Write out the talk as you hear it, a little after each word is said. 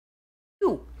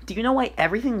do you know why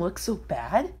everything looks so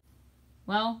bad?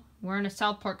 Well, we're in a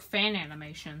South Park fan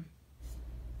animation.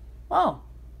 Oh,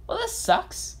 well this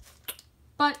sucks.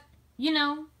 But, you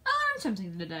know, I learned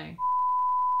something today.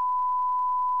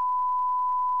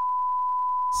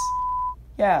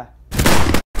 Yeah.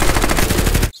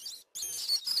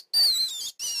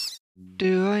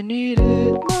 Do I need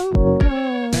it?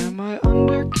 Am I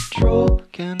under control?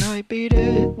 Can I beat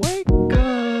it? Wake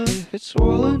up! If it's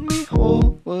swallowing me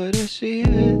whole, would I see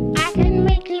it? I can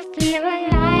make you feel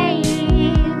alive.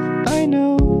 I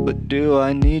know, but do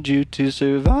I need you to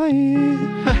survive?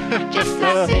 Just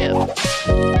a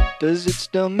sip, Does it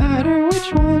still matter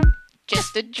which one?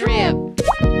 just a drip.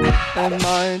 Am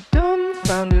I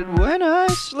dumbfounded when I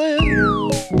slip? You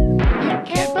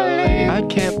can't believe, I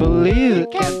can't believe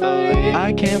it. can't believe,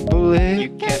 I can't believe. you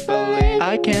can't believe.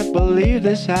 I can't believe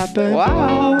this happened.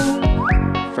 Wow.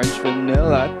 French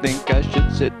vanilla, I think I should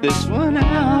sit this one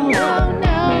out. No,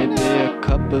 no, Maybe a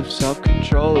cup of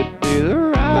self-control would be the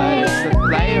right.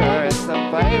 It's the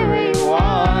flavor you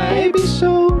want. Maybe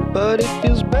so, but it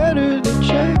feels better to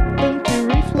check than to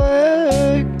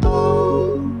reflect.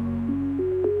 Ooh.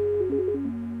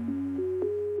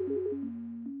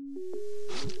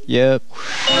 Yep.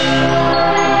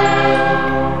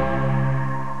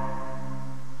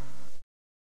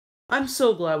 I'm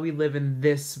so glad we live in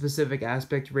this specific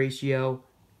aspect ratio.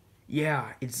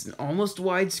 Yeah, it's almost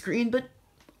widescreen, but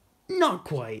not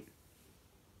quite.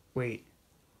 Wait,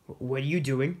 what are you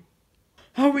doing?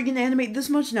 How are we gonna animate this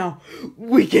much now?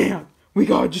 We can't! We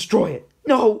gotta destroy it!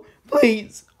 No,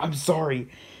 please! I'm sorry.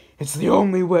 It's the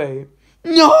only way.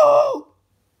 No!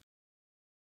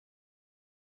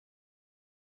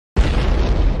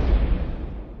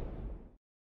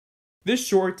 This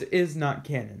short is not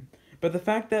canon, but the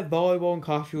fact that Volleyball and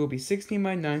Coffee will be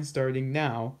 16:9 starting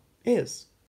now is.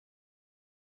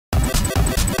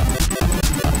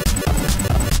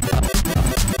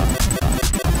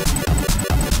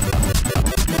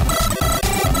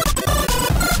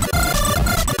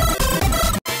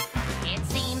 It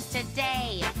seems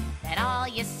today that all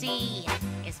you see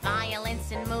is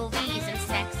violence in movies and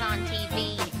sex on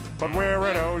TV. But where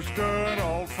are those good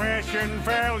old-fashioned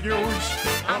values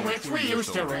on which we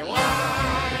used to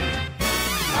rely?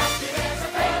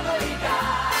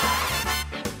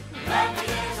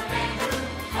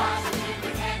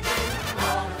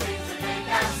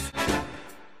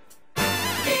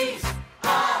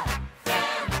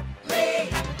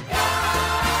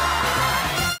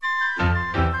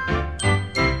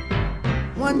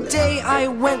 One day I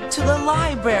went to the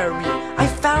library. I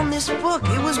found this book.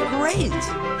 It was great.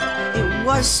 It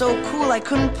was so cool I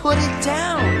couldn't put it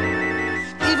down.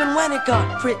 Even when it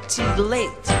got pretty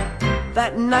late.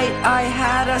 That night I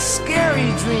had a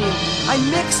scary dream. I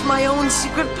mixed my own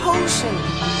secret potion.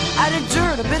 Added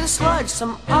dirt, a bit of sludge,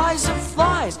 some eyes of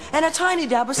flies, and a tiny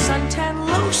dab of suntan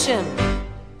lotion.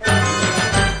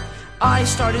 I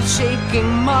started shaking,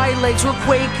 my legs were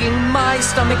quaking, my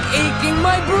stomach aching,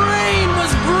 my brain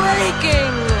was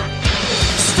breaking.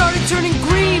 Started turning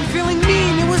green, feeling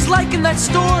mean, it was like in that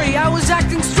story. I was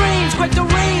acting strange, quite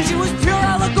deranged, it was pure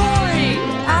allegory.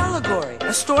 Allegory,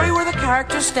 a story where the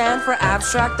characters stand for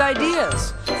abstract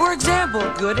ideas. For example,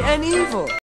 good and evil.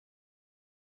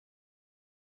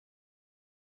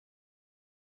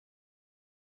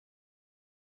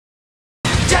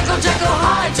 Jekyll, Jekyll,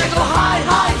 Hyde, Jekyll, Hyde,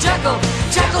 Hyde, Jekyll.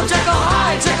 Jekyll, Jekyll,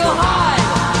 Hyde, Jekyll, Hyde.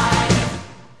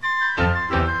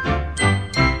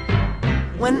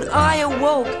 When I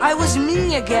awoke, I was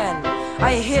me again.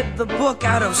 I hid the book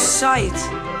out of sight.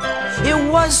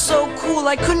 It was so cool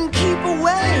I couldn't keep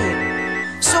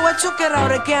away. So I took it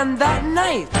out again that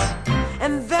night.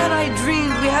 And then I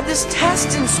dreamed we had this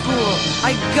test in school.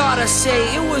 I gotta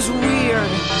say, it was weird.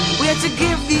 We had to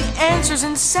give the answers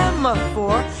in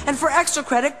semaphore, and for extra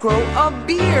credit, grow a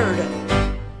beard.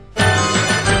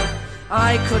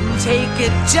 I couldn't take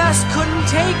it, just couldn't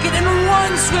take it. In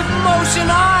one swift motion,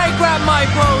 I grabbed my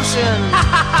potion.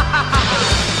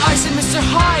 I said, Mr.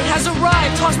 Hyde has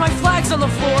arrived, tossed my flags on the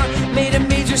floor, made a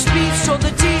major speech, told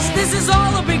the teach, this is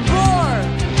all a big bore.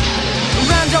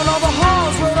 Ran down all the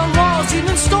halls, wrote on walls,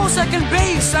 even stole second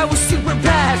base. I was super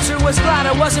bad, sure was glad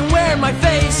I wasn't wearing my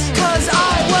face. Cause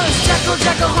I was Jekyll,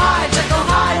 Jekyll, Hyde, Jekyll,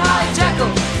 Hyde, Hyde,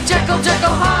 Jekyll. Jekyll,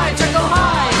 Jekyll, Hyde, Jekyll,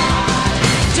 Hyde.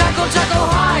 Jekyll, Jekyll,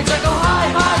 Hyde, Jekyll,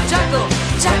 Hyde, Hyde, Jekyll.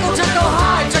 Jekyll, Jekyll,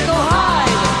 Hyde, Jekyll, Hyde.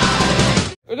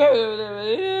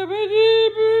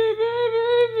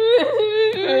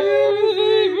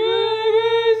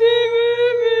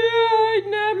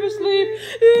 Never sleep.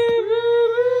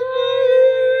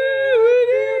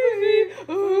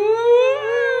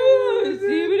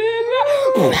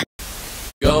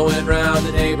 Going round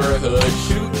the neighborhood,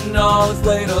 shooting and all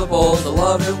inflatables. I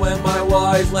love it when my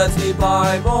wife lets me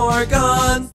buy more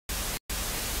guns.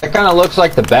 That kind of looks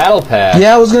like the battle pass.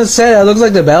 Yeah, I was gonna say that looks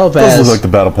like the battle pass. Does look like the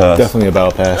battle pass. Definitely a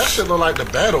battle pass. That shit look like the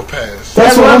battle pass.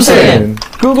 That's what I'm saying.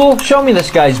 Google, show me this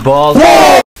guy's balls.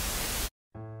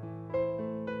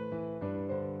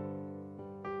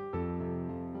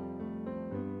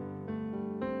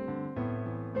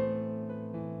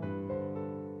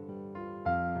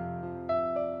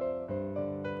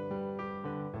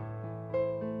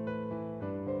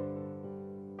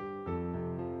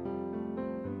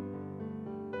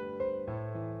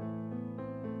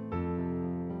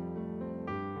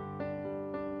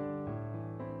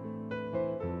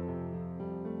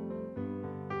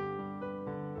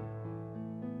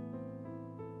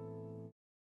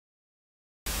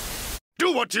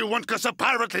 Do what you want, 'cause a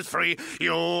pirate is free.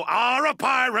 You are a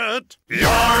pirate. You're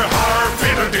har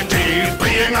fiddle-dee-dee.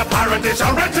 Being a pirate is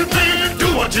a right-to-be.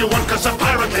 Do what you want, 'cause a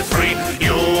pirate is free.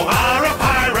 You are a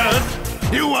pirate.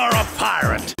 You are a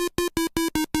pirate.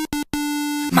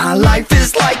 My life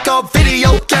is like a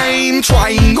video game,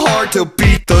 trying hard to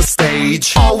beat the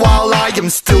stage, all while I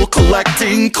am still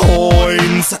collecting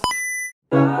coins.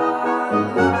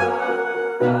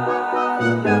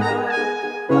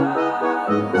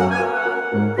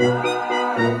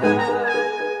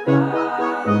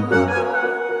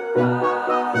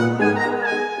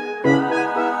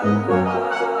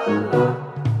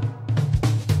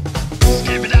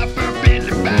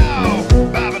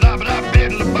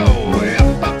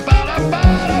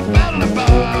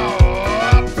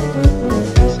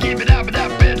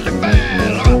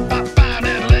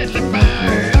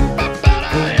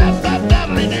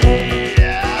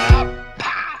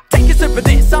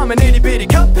 I'm an itty-bitty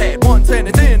Cuphead. 1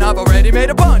 sentence in, I've already made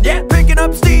a pun. Yeah, picking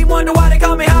up steam, wonder why they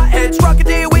call me Hyde. Struck a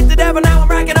deal with the devil, now I'm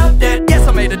racking up debt. Yes,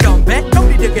 I made a dumb bet,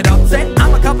 nobody to get upset.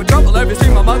 I'm a cup of trouble, have you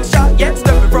seen my mug shot yet?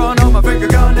 Step in front of my finger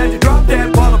gun and you drop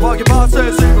dead. While I'm your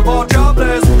bosses, even more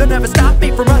jobless. They'll never stop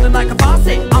me from running like a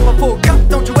faucet. I'm a full cup,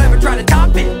 don't you ever try to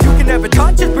top it. You can never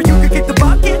touch it, but you can kick the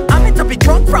bucket. I'm meant to be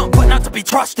drunk from, but not to be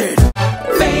trusted.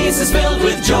 Faces filled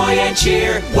with joy and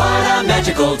cheer. What a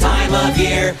magical time of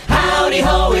year. Howdy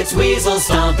ho, it's Weasel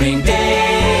Stomping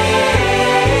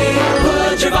Day.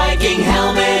 Put your Viking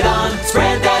helmet on,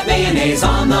 spread that mayonnaise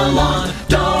on the lawn.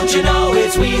 Don't you know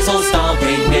it's Weasel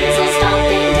Stomping Day?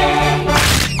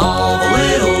 All the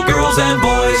little girls and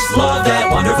boys love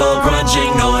that wonderful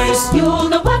crunching noise. You'll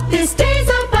know what this day's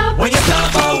about when you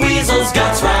stomp a weasel's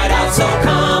guts right out. So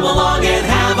come along and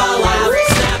have a laugh.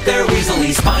 Snap their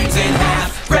weaselly spines in half.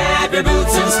 Grab your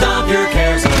boots and stomp your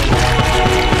cares away.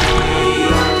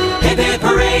 Hip hip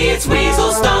hooray, it's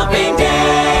Weasel Stomping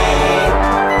Day.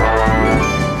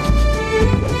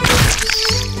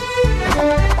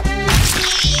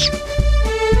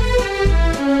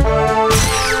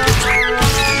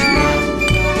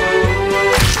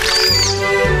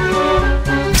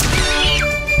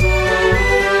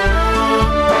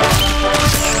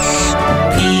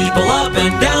 People up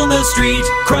and down the street,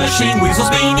 crushing weasels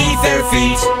beneath their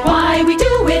feet. Why we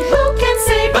do it, who can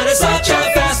say? But it's such a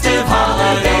festive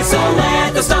holiday, so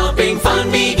let the stomping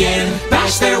fun begin.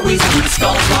 Bash their weasel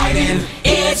skulls right in.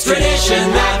 It's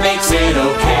tradition that makes it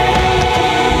okay.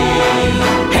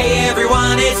 Hey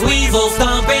everyone, it's Weasel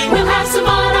Stomping. We'll have some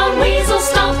fun on Weasel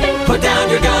Stomping. Put down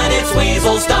your gun, it's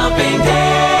Weasel Stomping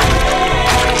Day.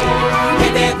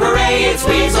 Hip hip hooray, it's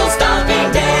Weasel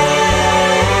Stomping Day.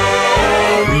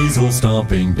 Weasel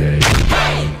Stomping Day.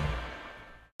 Hey!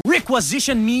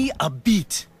 Requisition me a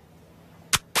beat.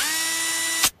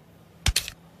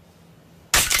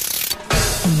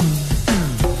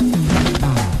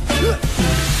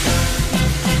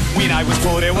 When I was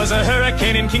 4, there was a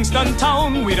hurricane in Kingston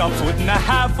town with a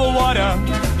 1.5 foot of water.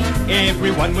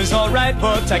 Everyone was alright,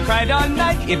 but I cried all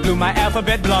night. It blew my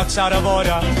alphabet blocks out of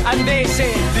order. And they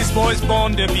say this boy's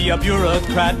born to be a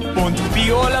bureaucrat, born to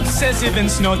be all obsessive and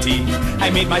snotty. I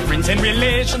made my friends and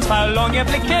relations file long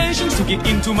applications to get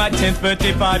into my 10th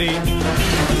birthday party.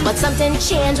 But something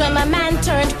changed when my man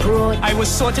turned pro. I was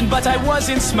sorting, but I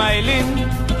wasn't smiling.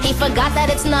 He forgot that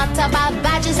it's not about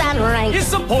badges and rank. It's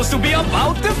supposed to be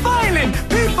about defiling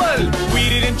people. We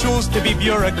didn't choose to be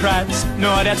bureaucrats.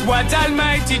 No, that's what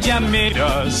Almighty Jah made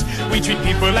us. We treat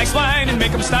people like swine and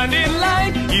make them stand in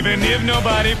line, even if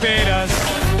nobody paid us.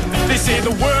 They say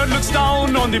the world looks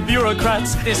down on the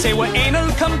bureaucrats. They say we're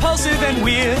anal, compulsive and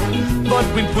weird. But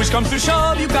when push comes to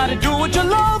shove, you gotta do what you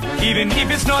love, even if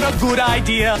it's not a good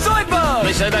idea. Zoidberg!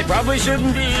 They said I probably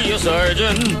shouldn't be a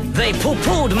surgeon. They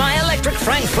poo-pooed my electric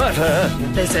frankfurter.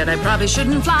 They said I probably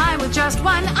shouldn't fly with just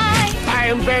one eye. I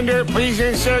am Bender, please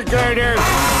insert girder.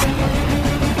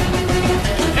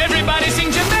 Everybody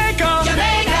sing Jamaica!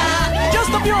 Jamaica!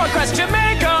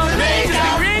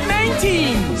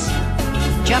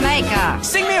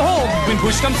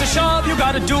 push comes to shove, you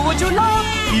gotta do what you love,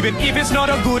 even if it's not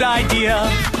a good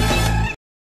idea.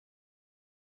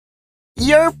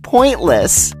 You're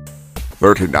pointless.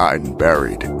 39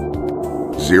 buried.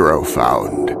 0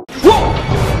 found.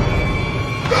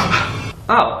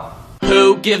 Oh.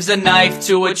 Who gives a knife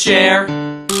to a chair?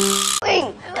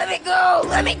 Let me go!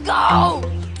 Let me go!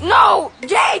 No!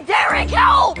 Jay, Derek,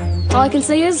 help! All I can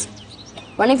say is,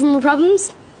 running from your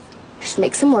problems just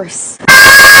makes them worse.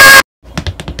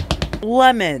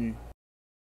 Lemon.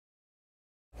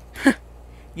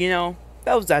 You know,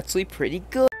 that was actually pretty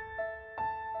good.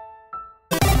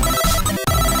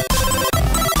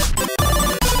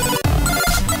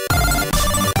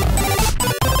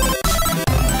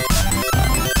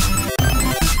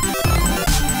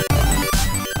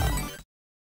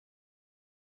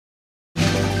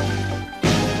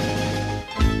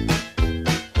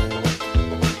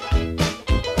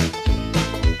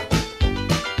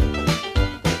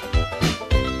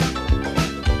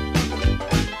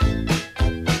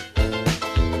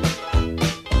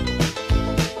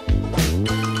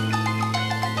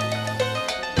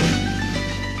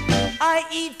 I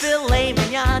eat filet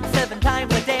mignon 7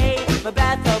 times a day. My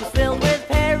bathtub's filled with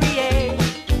Perrier.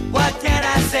 What can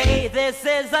I say? This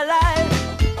is a life.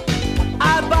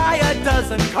 I buy a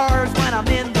dozen cars when I'm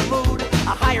in the mood.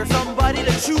 I hire somebody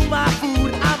to chew my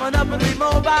food. I'm an uppity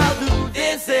mobile dude.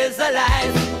 This is a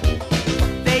life.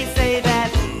 They say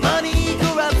that money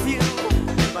corrupts you,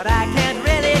 but I can't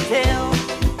really tell.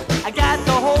 I got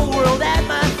the whole world at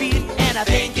my feet, and I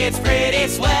think it's pretty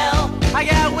swell. I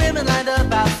got women lined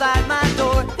up outside my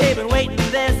door. They've been waiting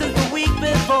there since the week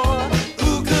before.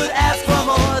 Who could ask for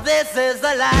more? This is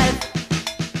the life.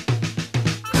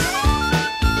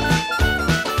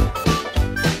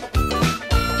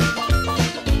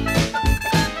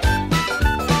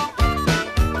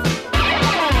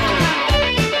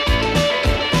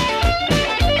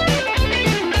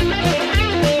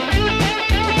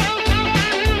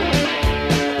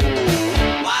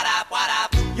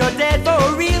 You're dead for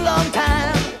a real long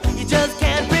time. You just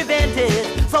can't prevent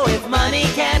it. So if money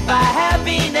can't buy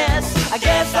happiness, I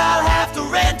guess I'll have to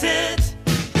rent it.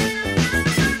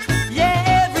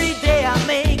 Yeah, every day I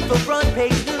make the front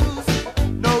page news.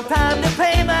 No time to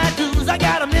pay my dues. I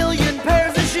got a million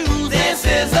pairs of shoes. This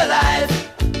is the life.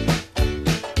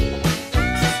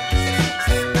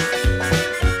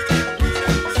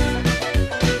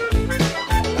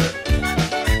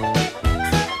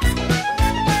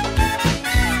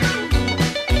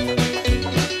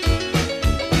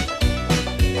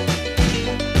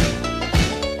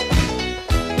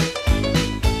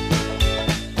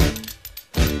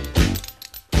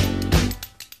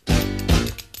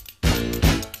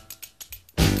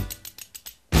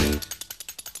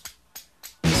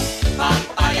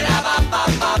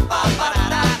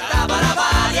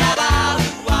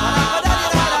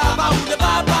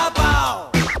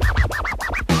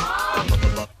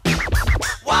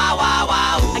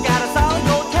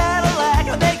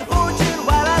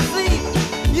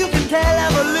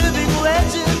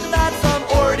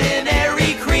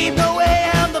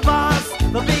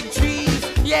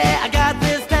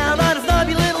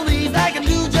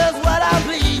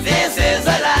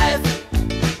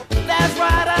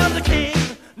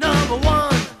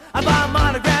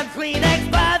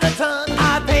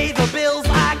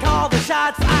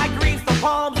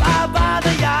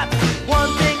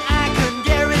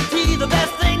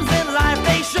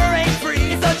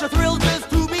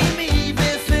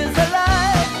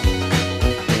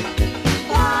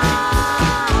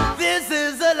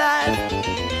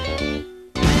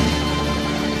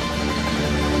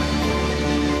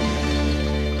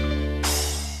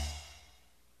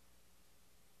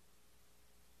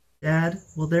 Dad,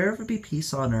 will there ever be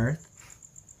peace on Earth?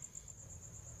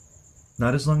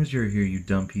 Not as long as you're here, you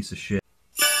dumb piece of shit.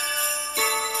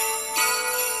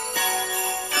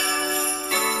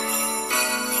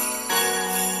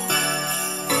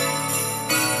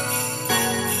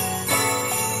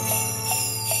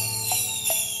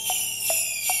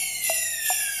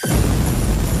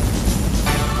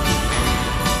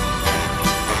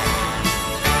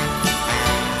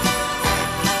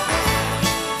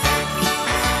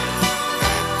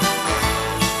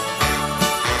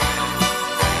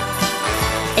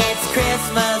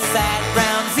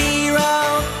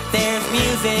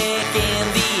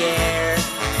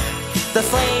 The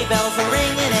sleigh bells are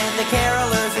ringing and the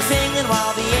carolers are singing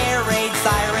while the air raid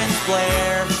sirens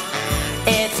blare.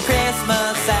 It's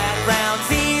Christmas at Ground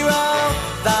Zero,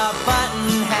 the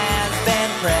button has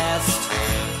been pressed.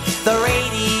 The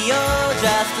radio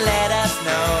just let us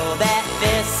know that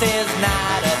this is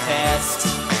not a test.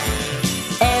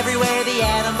 Everywhere the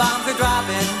atom bombs are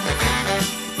dropping,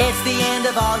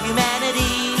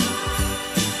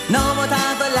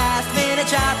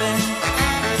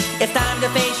 It's time to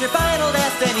face your final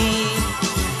destiny.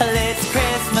 It's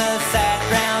Christmas at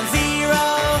ground zero.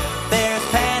 There's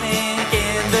panic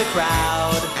in the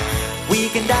crowd. We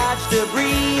can dodge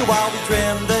debris while we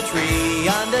trim the tree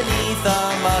underneath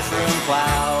a mushroom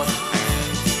cloud.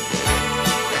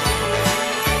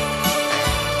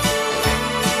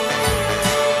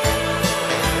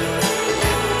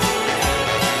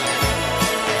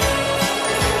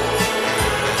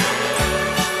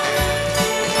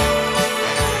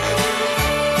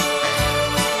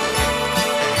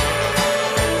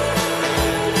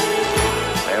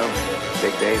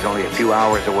 Day's only a few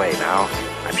hours away now.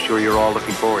 I'm sure you're all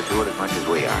looking forward to it as much as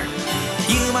we are.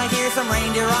 You might hear some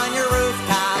reindeer on your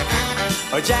rooftop,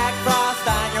 or Jack Frost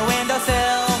on your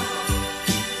windowsill.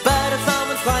 But if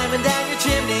someone's climbing down your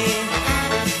chimney,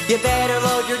 you better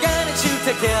load your gun and shoot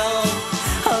to kill.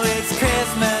 Oh, it's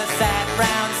Christmas at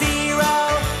ground zero,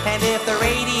 and if the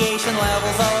radiation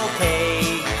level's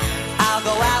okay, I'll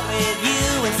go out with you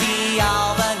and see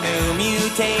all the new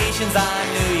mutations on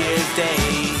New Year's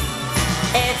Day.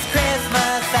 It's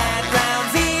Christmas at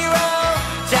ground zero,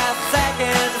 just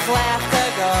seconds left to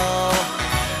go.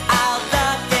 I'll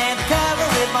duck and cover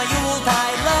with my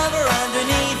Yuletide lover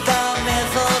underneath the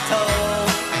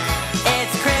mistletoe.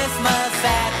 It's Christmas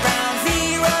at ground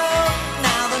zero,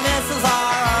 now the missiles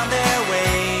are on their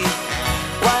way.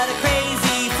 What a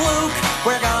crazy fluke,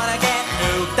 we're gonna get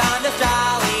nuked on this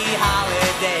jolly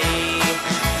holiday.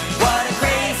 What a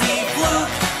crazy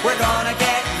fluke, we're gonna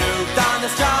get nuked on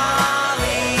this jolly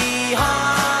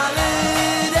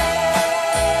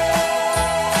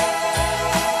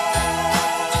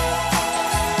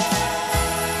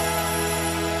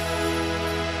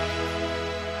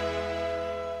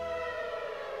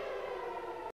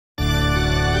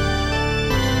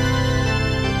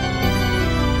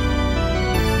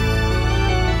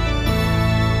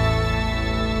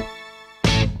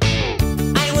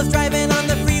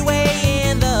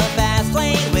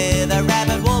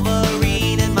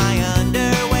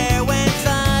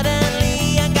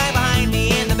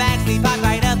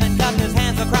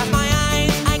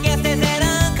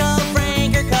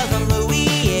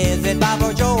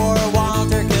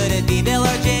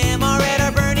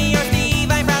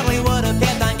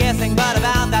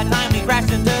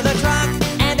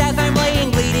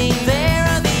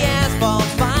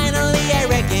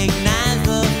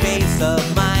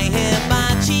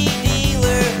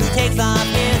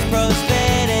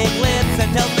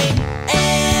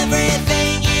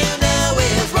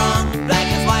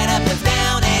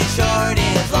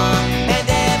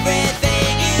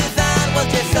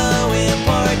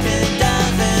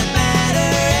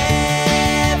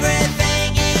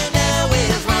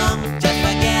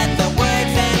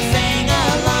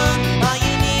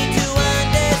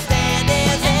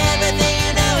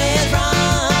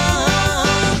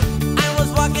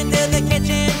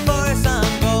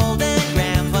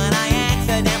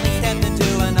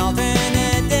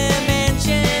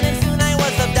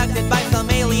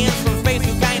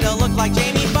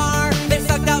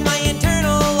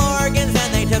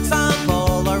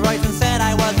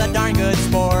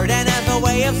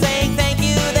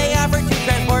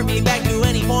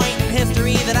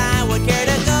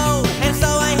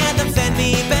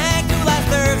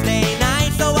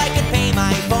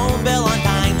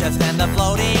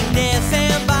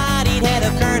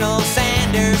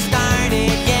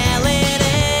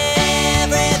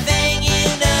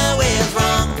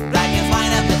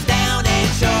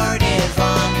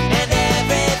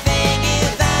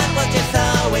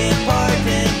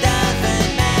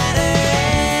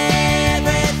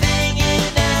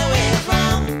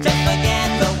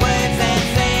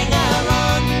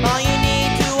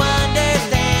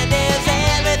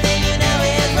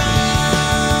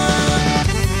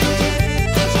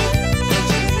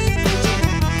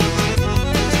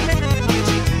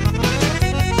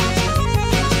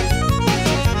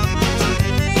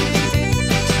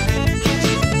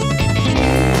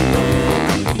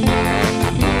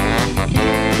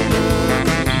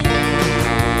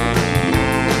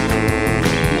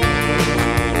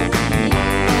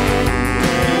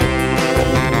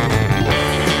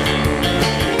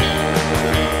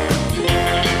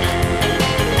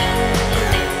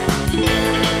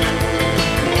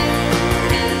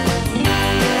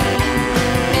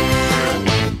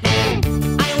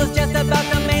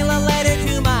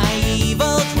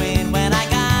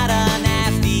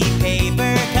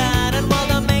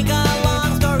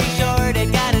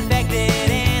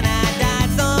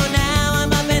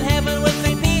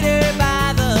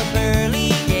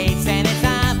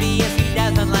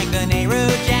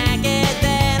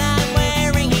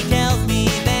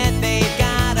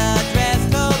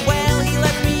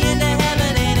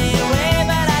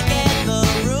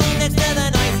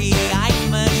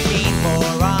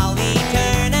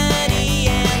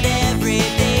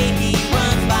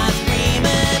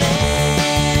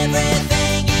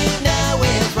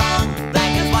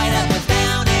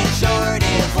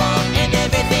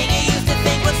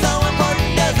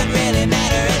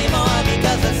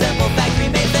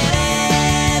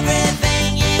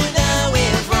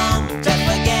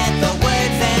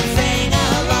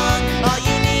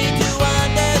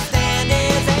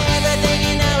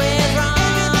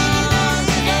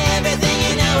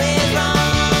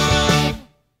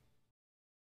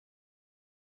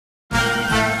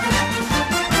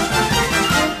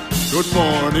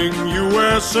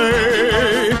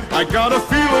say, I got a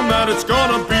feeling that it's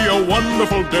gonna be a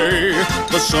wonderful day.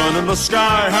 The sun in the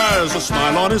sky has a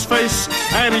smile on his face,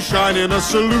 and he's shining a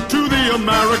salute to the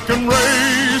American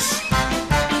race.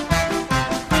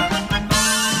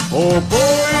 Oh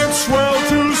boy, it's swell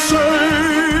to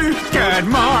say, good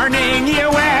morning,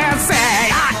 USA.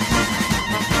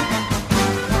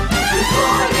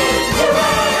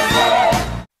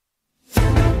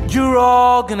 You're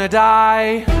all gonna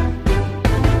die.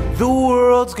 The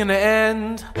world's gonna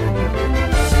end.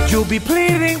 You'll be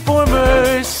pleading for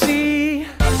mercy.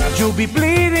 You'll be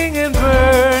bleeding and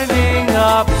burning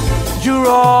up. You're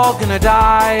all gonna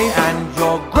die, and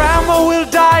your grandma will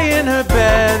die in her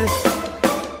bed.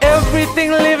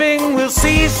 Everything living will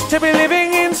cease to be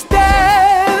living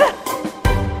instead.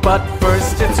 But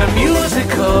first it's a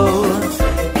musical.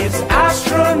 It's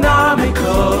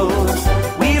astronomical.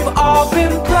 We've all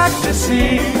been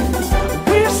practicing.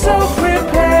 We're so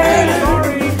prepared.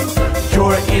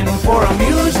 You're in for a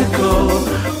musical,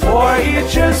 for it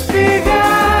just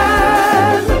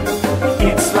began.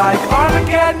 It's like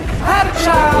Armageddon had a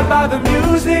child by the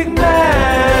Music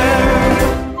Man.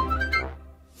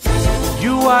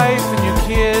 Your wife and your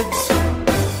kids,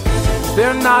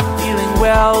 they're not feeling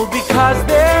well because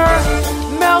they're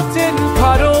melted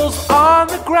puddles on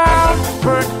the ground,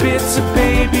 burnt bits of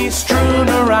baby strewn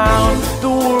around. The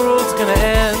world's gonna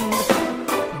end.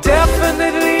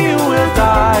 Definitely you will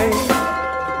die.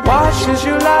 Watches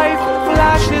your life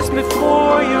flashes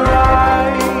before your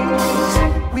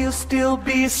eyes. We'll still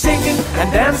be singing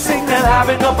and dancing and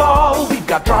having a ball. We've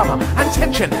got drama and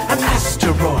tension and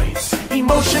asteroids,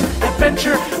 emotion,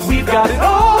 adventure. We've got it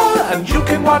all, and you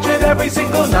can watch it every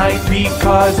single night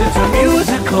because it's a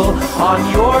musical on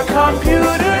your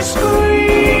computer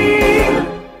screen.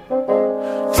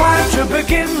 Time to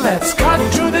begin. Let's cut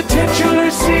to the titular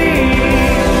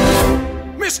scene.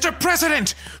 Mr.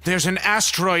 President, there's an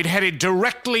asteroid headed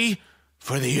directly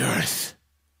for the Earth.